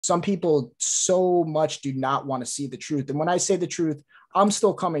some people so much do not want to see the truth. And when I say the truth, I'm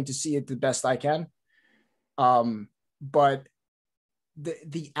still coming to see it the best I can. But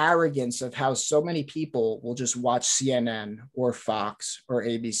the arrogance of how so many people will just watch CNN or Fox or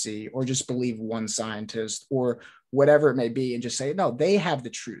ABC or just believe one scientist or whatever it may be and just say, no, they have the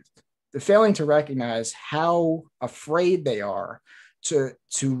truth. They're failing to recognize how afraid they are to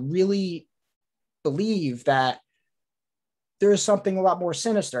really believe that there is something a lot more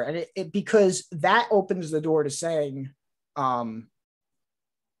sinister. And it because that opens the door to saying, I'm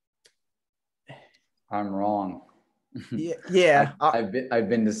wrong. Yeah. I've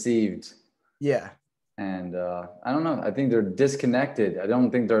been deceived. Yeah. And I don't know. I think they're disconnected. I don't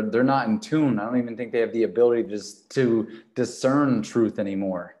think they're not in tune. I don't even think they have the ability just to discern truth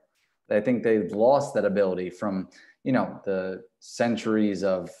anymore. I think they've lost that ability from, the centuries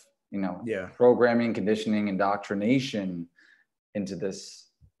of, programming, conditioning, indoctrination into this,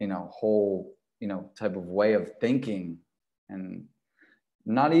 whole, type of way of thinking. And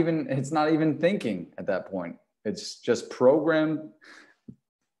it's not even thinking at that point. It's just programmed.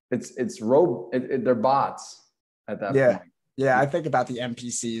 They're bots at that point. Yeah. I think about the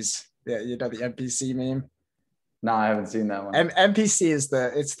NPCs. Yeah. You know, the NPC meme. No, I haven't seen that one. And NPC is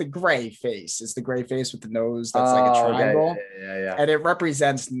the gray face. It's the gray face with the nose that's like a triangle. Okay. Yeah. And it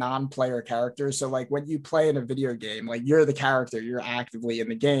represents non-player characters. So like when you play in a video game, like you're the character, you're actively in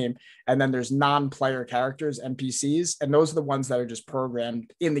the game. And then there's non-player characters, NPCs. And those are the ones that are just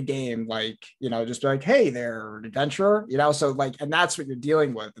programmed in the game. Like, just be like, hey, they're an adventurer, so like, and that's what you're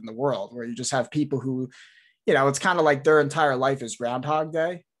dealing with in the world where you just have people who, it's kind of like their entire life is Groundhog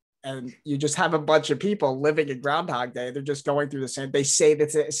Day. And you just have a bunch of people living in Groundhog Day. They're just going through the same, they say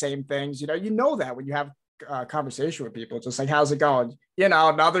the same things, that when you have a conversation with people, just like, how's it going?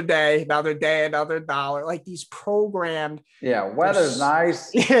 Another day, another dollar, like these programmed. Yeah. Weather's nice.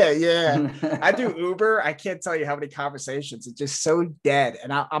 Yeah. I do Uber. I can't tell you how many conversations. It's just so dead.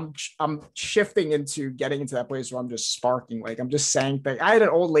 And I'm shifting into getting into that place where I'm just sparking. Like I'm just saying things. I had an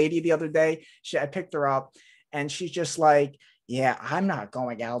old lady the other day. I picked her up and she's just like, yeah, I'm not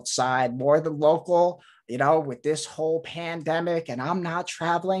going outside more than local, with this whole pandemic and I'm not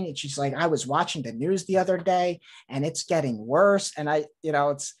traveling. And she's like, I was watching the news the other day and it's getting worse. And I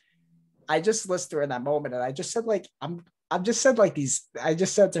just listened to her in that moment. And I just said, like, I just said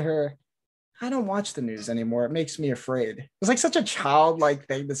to her, I don't watch the news anymore. It makes me afraid. It was like such a childlike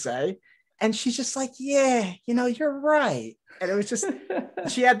thing to say. And she's just like, yeah, you're right. And it was just,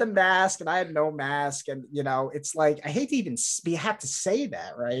 she had the mask and I had no mask. And, it's like, I hate to even have to say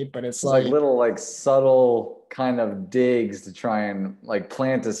that, right? But it's like little, like subtle kind of digs to try and like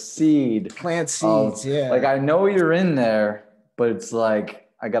plant seeds. Yeah. Like, I know you're in there, but it's like,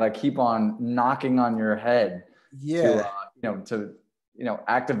 I got to keep on knocking on your head to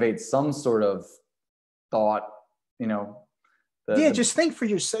activate some sort of thought, just think for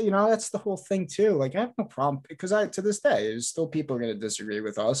yourself. That's the whole thing too. Like I have no problem because to this day, there's still people are going to disagree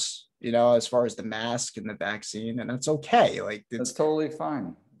with us, as far as the mask and the vaccine, and that's okay. Like that's totally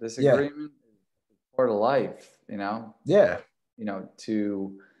fine. Disagreement is part of life, Yeah.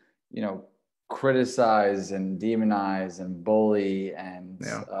 To, criticize and demonize and bully and,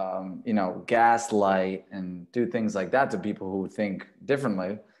 gaslight and do things like that to people who think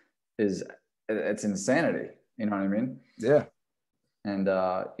differently it's insanity. You know what I mean? Yeah. And,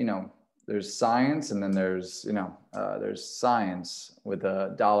 there's science and then there's science with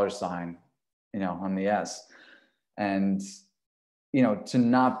a $sign, on the S. And, to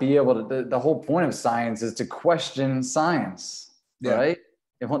not be able to, the whole point of science is to question science, right?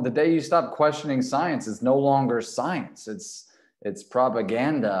 The day you stop questioning science, it's no longer science. It's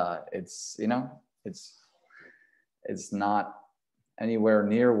propaganda. It's not anywhere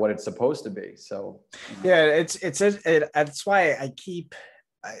near what it's supposed to be. So that's why I keep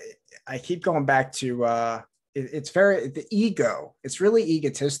going back to it's very the ego. It's really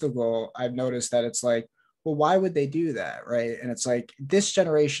egotistical. I've noticed that it's like, well, why would they do that, right? And it's like this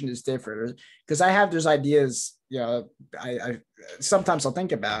generation is different because there's ideas. I sometimes I'll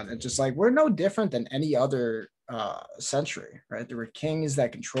think about it, just like we're no different than any other century, right? There were kings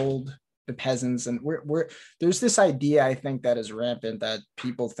that controlled the peasants, and there's this idea I think that is rampant that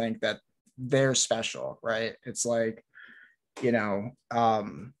people think that they're special, right? It's like, that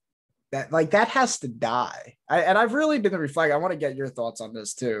has to die. And I've really been reflecting. I want to get your thoughts on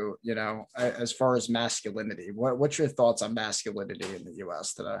this too. As far as masculinity, what's your thoughts on masculinity in the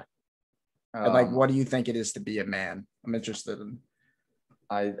U.S. today? And like, what do you think it is to be a man? I'm interested in.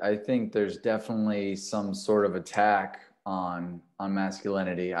 I think there's definitely some sort of attack on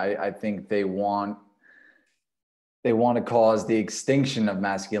masculinity. I think they want They want to cause the extinction of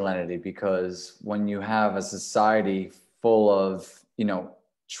masculinity, because when you have a society full of,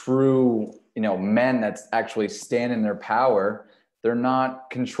 true, men that actually stand in their power, they're not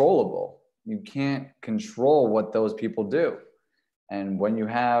controllable. You can't control what those people do. And when you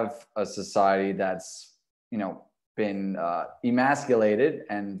have a society that's, been emasculated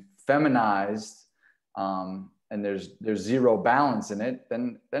and feminized, and there's zero balance in it,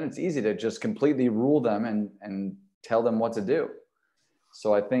 then it's easy to just completely rule them and tell them what to do.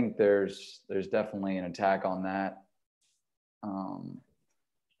 So I think there's definitely an attack on that.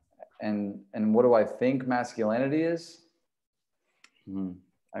 And what do I think masculinity is?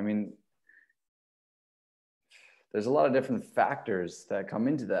 I mean, there's a lot of different factors that come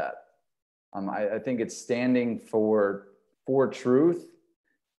into that. I think it's standing for truth,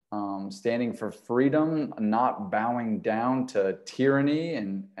 standing for freedom, not bowing down to tyranny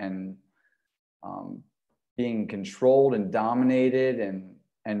and being controlled and dominated,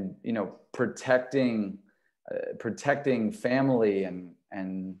 and protecting family and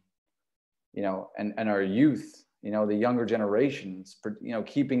our youth, the younger generations,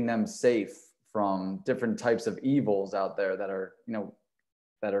 keeping them safe from different types of evils out there that are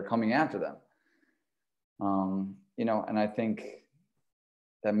coming after them. And I think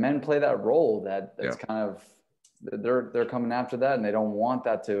that men play that role, that's kind of, they're coming after that, and they don't want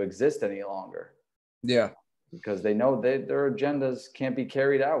that to exist any longer. Yeah. Because they know their agendas can't be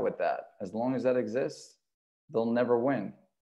carried out with that. As long as that exists, they'll never win.